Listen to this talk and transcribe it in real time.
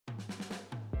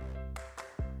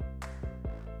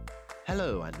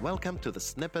Hello and welcome to the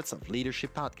Snippets of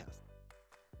Leadership podcast.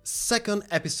 Second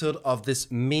episode of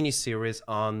this mini-series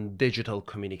on digital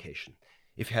communication.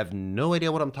 If you have no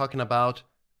idea what I'm talking about,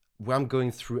 where I'm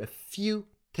going through a few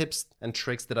tips and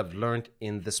tricks that I've learned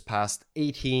in this past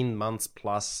 18 months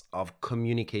plus of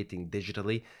communicating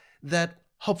digitally that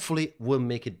hopefully will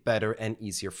make it better and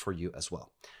easier for you as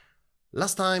well.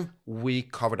 Last time, we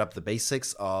covered up the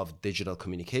basics of digital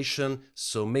communication,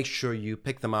 so make sure you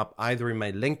pick them up either in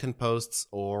my LinkedIn posts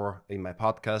or in my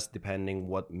podcast, depending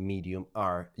what medium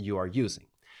you are using.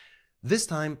 This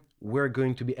time, we're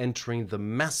going to be entering the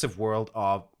massive world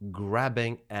of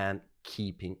grabbing and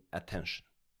keeping attention.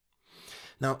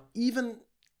 Now, even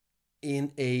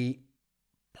in a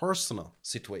personal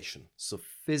situation, so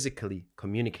physically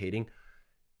communicating,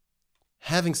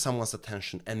 having someone's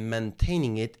attention and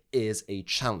maintaining it is a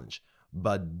challenge,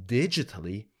 but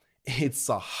digitally, it's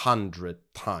 100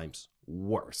 times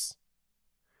worse.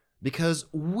 Because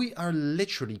we are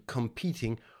literally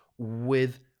competing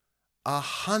with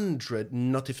 100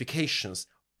 notifications,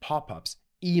 pop-ups,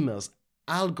 emails,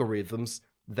 algorithms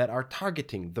that are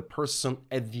targeting the person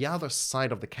at the other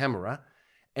side of the camera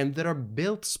and that are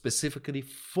built specifically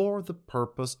for the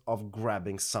purpose of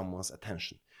grabbing someone's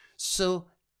attention. So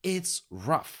it's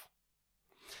rough.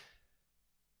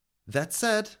 That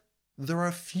said, there are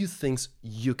a few things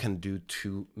you can do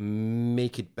to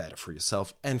make it better for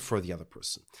yourself and for the other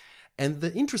person. And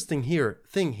the interesting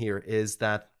thing here is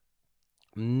that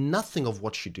nothing of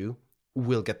what you do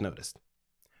will get noticed.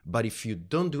 But if you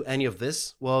don't do any of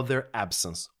this, well, their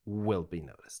absence will be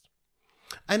noticed.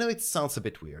 I know it sounds a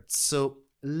bit weird, so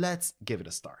let's give it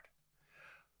a start.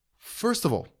 First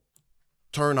of all,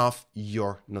 turn off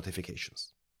your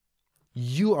notifications.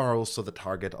 You are also the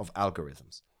target of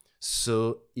algorithms.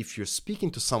 So if you're speaking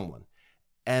to someone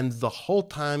and the whole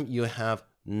time you have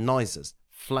noises,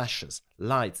 flashes,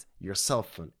 lights, your cell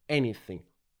phone, anything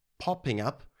popping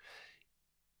up,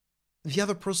 the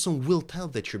other person will tell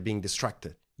that you're being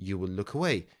distracted. You will look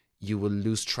away. You will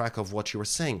lose track of what you were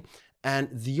saying. And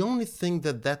the only thing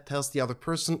that tells the other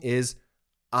person is,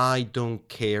 I don't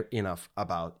care enough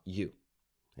about you.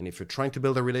 And if you're trying to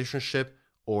build a relationship,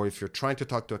 or if you're trying to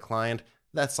talk to a client,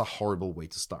 that's a horrible way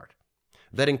to start.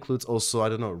 That includes also,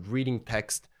 reading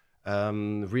text,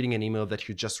 reading an email that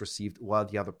you just received while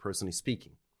the other person is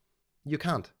speaking. You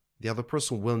can't. The other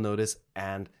person will notice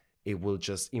and it will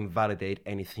just invalidate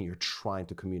anything you're trying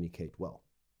to communicate well.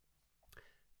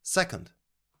 Second,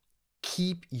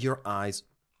 keep your eyes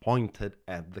pointed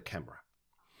at the camera.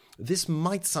 This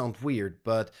might sound weird,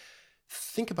 but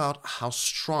think about how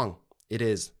strong it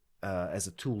is as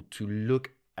a tool to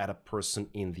look at a person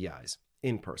in the eyes,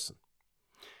 in person.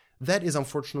 That is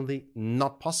unfortunately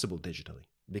not possible digitally,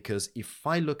 because if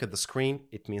I look at the screen,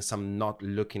 it means I'm not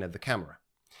looking at the camera.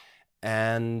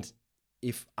 And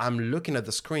if I'm looking at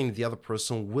the screen, the other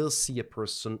person will see a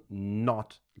person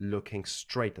not looking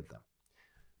straight at them.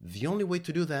 The only way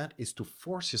to do that is to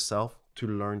force yourself to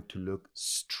learn to look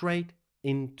straight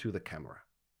into the camera.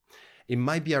 It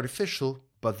might be artificial,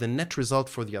 but the net result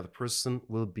for the other person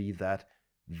will be that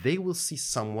they will see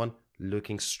someone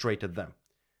looking straight at them.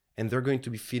 And they're going to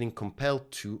be feeling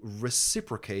compelled to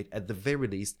reciprocate, at the very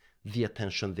least, the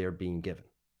attention they're being given.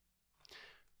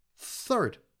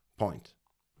 Third point,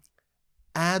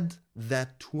 add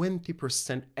that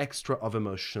 20% extra of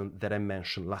emotion that I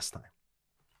mentioned last time.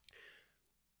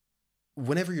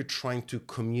 Whenever you're trying to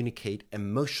communicate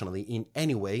emotionally in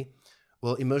any way,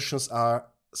 well, emotions are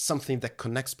something that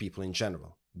connects people in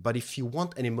general. But if you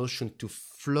want an emotion to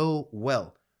flow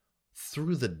well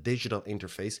through the digital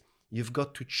interface, you've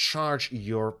got to charge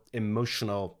your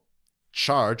emotional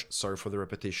charge, sorry for the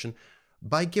repetition,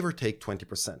 by give or take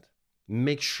 20%.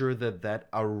 Make sure that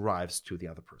arrives to the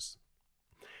other person.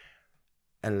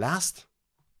 And last,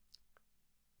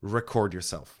 record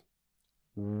yourself.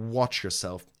 Watch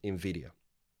yourself in video.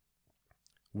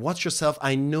 Watch yourself.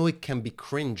 I know it can be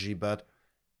cringy, but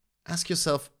ask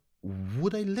yourself,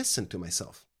 would I listen to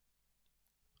myself?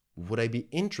 Would I be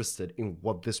interested in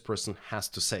what this person has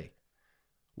to say?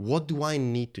 What do I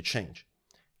need to change?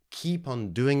 Keep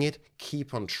on doing it,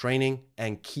 keep on training,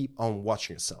 and keep on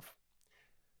watching yourself.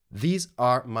 These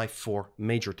are my 4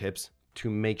 major tips to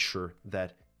make sure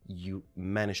that you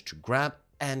manage to grab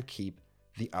and keep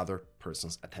the other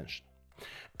person's attention.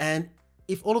 And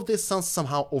if all of this sounds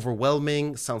somehow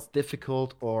overwhelming, sounds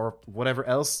difficult, or whatever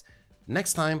else,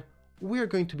 next time we're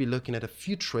going to be looking at a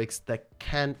few tricks that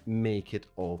can make it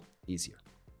all easier.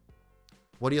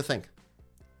 What do you think?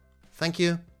 Thank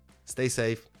you. Stay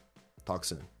safe. Talk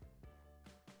soon.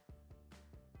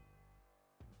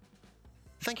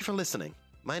 Thank you for listening.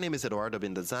 My name is Eduardo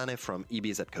Bindazzane from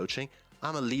EBZ Coaching.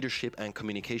 I'm a leadership and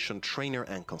communication trainer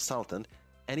and consultant,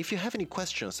 and if you have any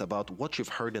questions about what you've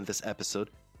heard in this episode,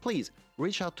 please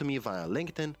reach out to me via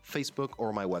LinkedIn, Facebook,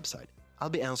 or my website. I'll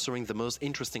be answering the most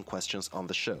interesting questions on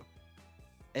the show.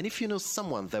 And if you know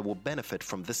someone that will benefit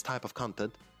from this type of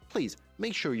content, please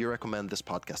make sure you recommend this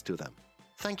podcast to them.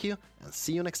 Thank you, and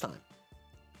see you next time.